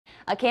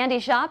A candy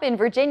shop in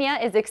Virginia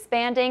is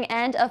expanding,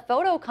 and a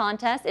photo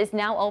contest is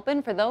now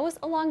open for those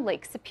along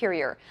Lake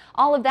Superior.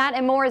 All of that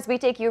and more as we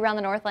take you around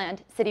the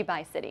Northland, city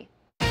by city.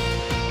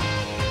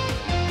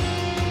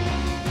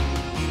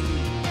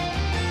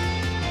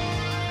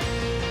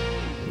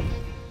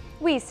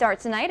 We start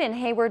tonight in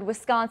Hayward,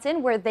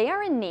 Wisconsin, where they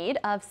are in need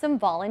of some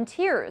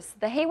volunteers.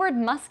 The Hayward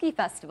Muskie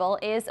Festival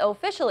is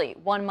officially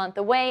 1 month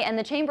away, and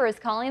the Chamber is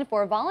calling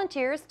for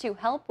volunteers to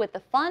help with the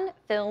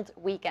fun-filled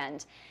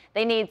weekend.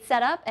 They need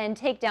setup and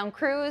takedown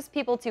crews,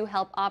 people to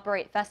help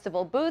operate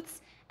festival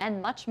booths, and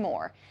much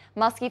more.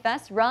 Muskie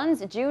Fest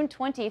runs June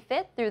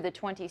 25th through the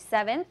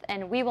 27th,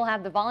 and we will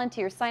have the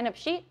volunteer sign-up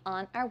sheet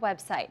on our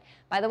website.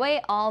 By the way,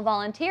 all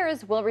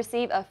volunteers will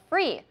receive a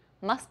free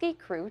Muskie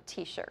Crew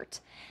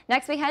t-shirt.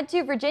 Next, we head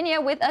to Virginia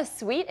with a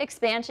sweet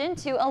expansion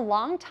to a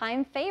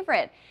longtime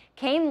favorite.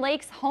 Cane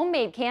Lake's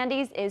Homemade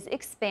Candies is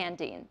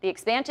expanding. The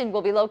expansion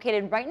will be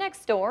located right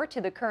next door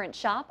to the current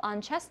shop on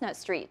Chestnut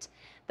Street.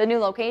 The new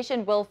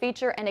location will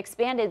feature an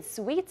expanded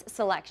sweets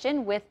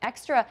selection with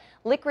extra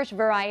licorice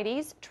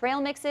varieties,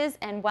 trail mixes,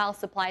 and while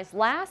supplies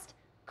last,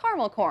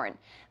 caramel corn.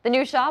 The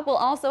new shop will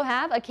also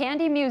have a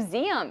candy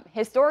museum,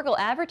 historical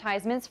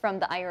advertisements from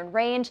the Iron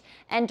Range,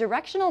 and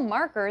directional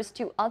markers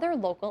to other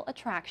local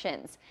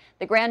attractions.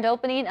 The grand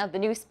opening of the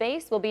new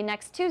space will be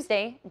next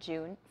Tuesday,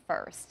 June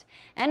 1st.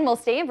 And we'll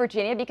stay in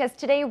Virginia because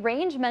today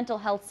Range Mental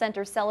Health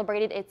Center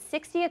celebrated its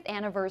 60th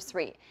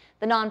anniversary.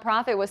 The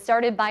nonprofit was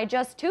started by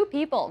just 2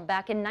 people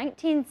back in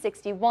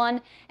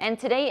 1961 and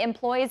today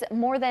employs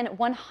more than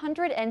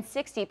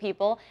 160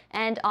 people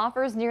and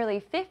offers nearly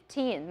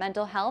 15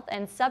 mental health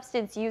and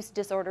substance use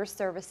disorder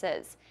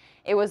services.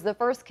 It was the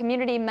first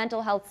community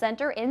mental health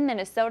center in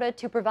Minnesota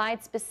to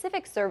provide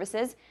specific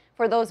services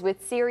for those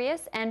with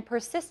serious and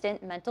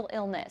persistent mental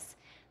illness.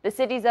 The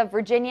cities of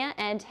Virginia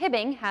and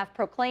Hibbing have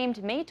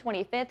proclaimed May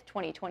 25th,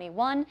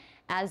 2021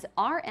 as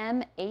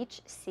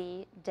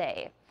RMHC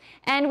Day.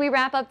 And we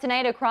wrap up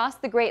tonight across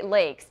the Great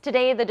Lakes.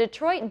 Today, the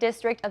Detroit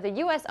District of the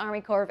U.S. Army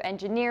Corps of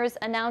Engineers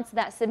announced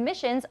that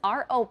submissions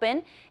are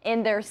open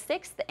in their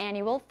 6th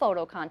annual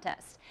photo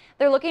contest.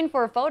 They're looking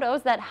for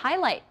photos that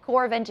highlight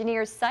Corps of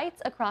Engineers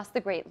sites across the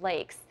Great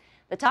Lakes.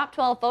 The top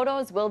 12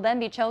 photos will then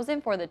be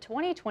chosen for the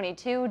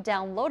 2022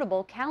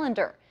 downloadable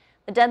calendar.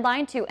 The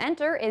deadline to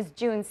enter is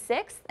June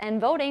 6th, and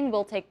voting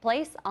will take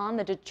place on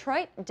the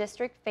Detroit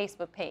District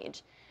Facebook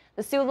page.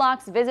 The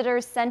Sulaks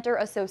Visitors Center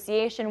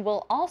Association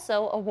will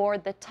also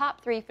award the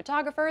top 3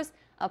 photographers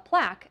a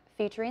plaque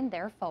featuring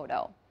their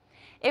photo.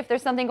 If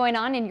there's something going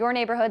on in your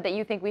neighborhood that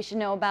you think we should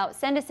know about,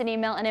 send us an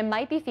email and it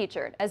might be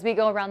featured as we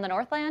go around the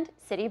Northland,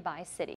 city by city.